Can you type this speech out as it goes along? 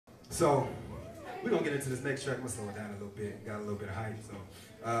So we're gonna get into this next track. I'm gonna slow it down a little bit. Got a little bit of hype. So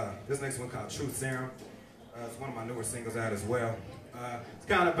this next one called Truth Serum. It's one of my newer singles out as well. It's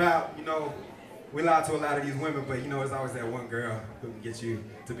kind of about, you know, we lie to a lot of these women, but you know, there's always that one girl who can get you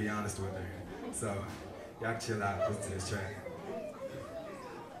to be honest with her. So y'all can chill out, listen to this track.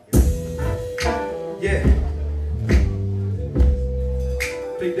 Yeah.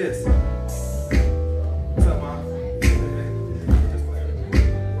 Think this. What's up, Mom?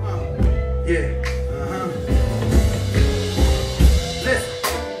 Yeah. Listen.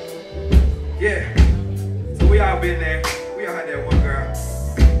 Yeah. So we all been there. We all had that one girl.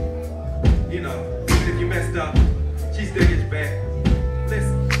 You know, even if you messed up, she still gets you back.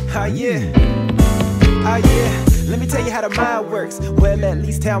 Listen. Oh yeah. Oh yeah. Let me tell you how the mind works. Well, at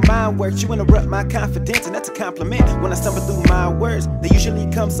least how mine works. You interrupt my confidence, and that's a compliment. When I stumble through my words, they usually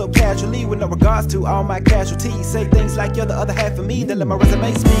come so casually, with no regards to all my casualties. Say things like you're the other half of me, then let my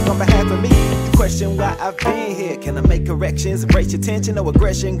resume speak on behalf of me. You question why I've been here. Can I make corrections? Embrace your tension, no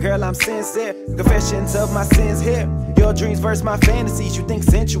aggression. Girl, I'm sincere. Confessions of my sins here. Your dreams versus my fantasies. You think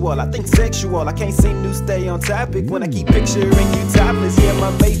sensual, I think sexual. I can't seem to stay on topic when I keep picturing you topless. Yeah,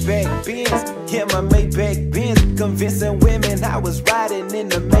 my Maybach Benz. Yeah, my Maybach Benz. Convincing women I was riding in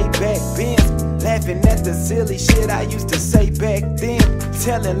the Maybach Benz. Laughing at the silly shit I used to say back then.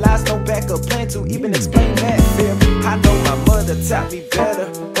 Telling lies, no backup plan to even explain that fear. I know my mother taught me better,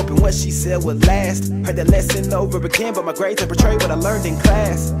 hoping what she said would last. Heard that lesson over again, but my grades have portrayed what I learned in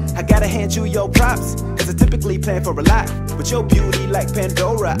class. I gotta hand you your props, cause I typically plan for a lot. With your beauty like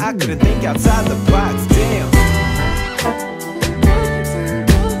Pandora, I couldn't think outside the box, damn.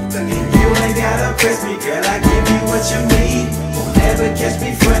 You ain't gotta press me, girl, I give you what you need. Won't ever catch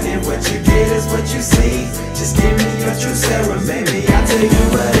me frontin', what you get is what you see. Just give me your true serum, baby, I'll tell you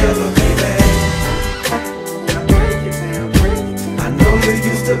whatever, baby. I know you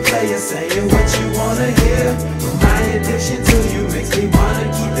used to play it, saying what you wanna hear, but my addiction to you makes me wanna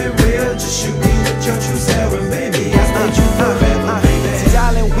keep it real. Just shoot me with your true serum, baby, I'll stay true forever, baby. See,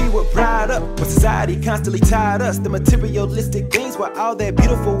 darling, we were brought up when society constantly tied us. The materialistic things were all that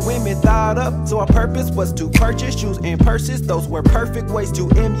beautiful women thought up. So our purpose was to purchase shoes and purses. Those were perfect ways to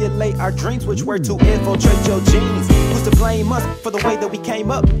emulate our dreams, which were to infiltrate your genes. Who's to blame us for the way that we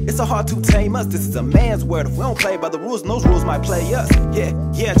came up? It's so hard to tame us. This is a man's world. If we don't play by the rules, those rules might play us.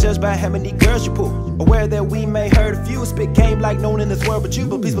 Yeah, judged by how many girls you pull. Aware that we may hurt a few. Spit game like known in this world but you.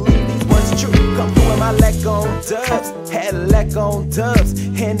 But please believe these words are true. Come through in my lack on dubs. Had a lack on dubs.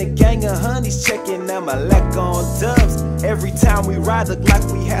 And a gang of honeys checking out my lack on dubs. Every time we ride, look like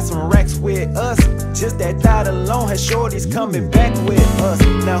we had some racks with us. Just that thought alone has shorties coming back with us.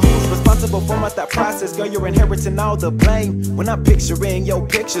 Now who's responsible for my thought process? Girl, you're inheriting all the blame. When I'm picturing your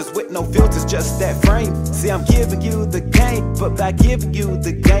pictures with no filters, just that frame. See, I'm giving you the game, but by giving you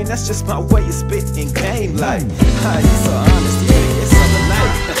the game, that's just my way of spitting game. Like, you're so honest, yeah, it's on the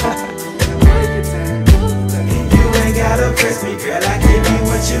night. You ain't gotta press me, girl, I give you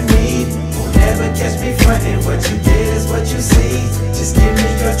what you need. Won't ever catch me frontin', what you get is what you see. Just give me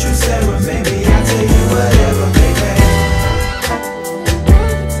your true serum, baby, I'll tell you whatever.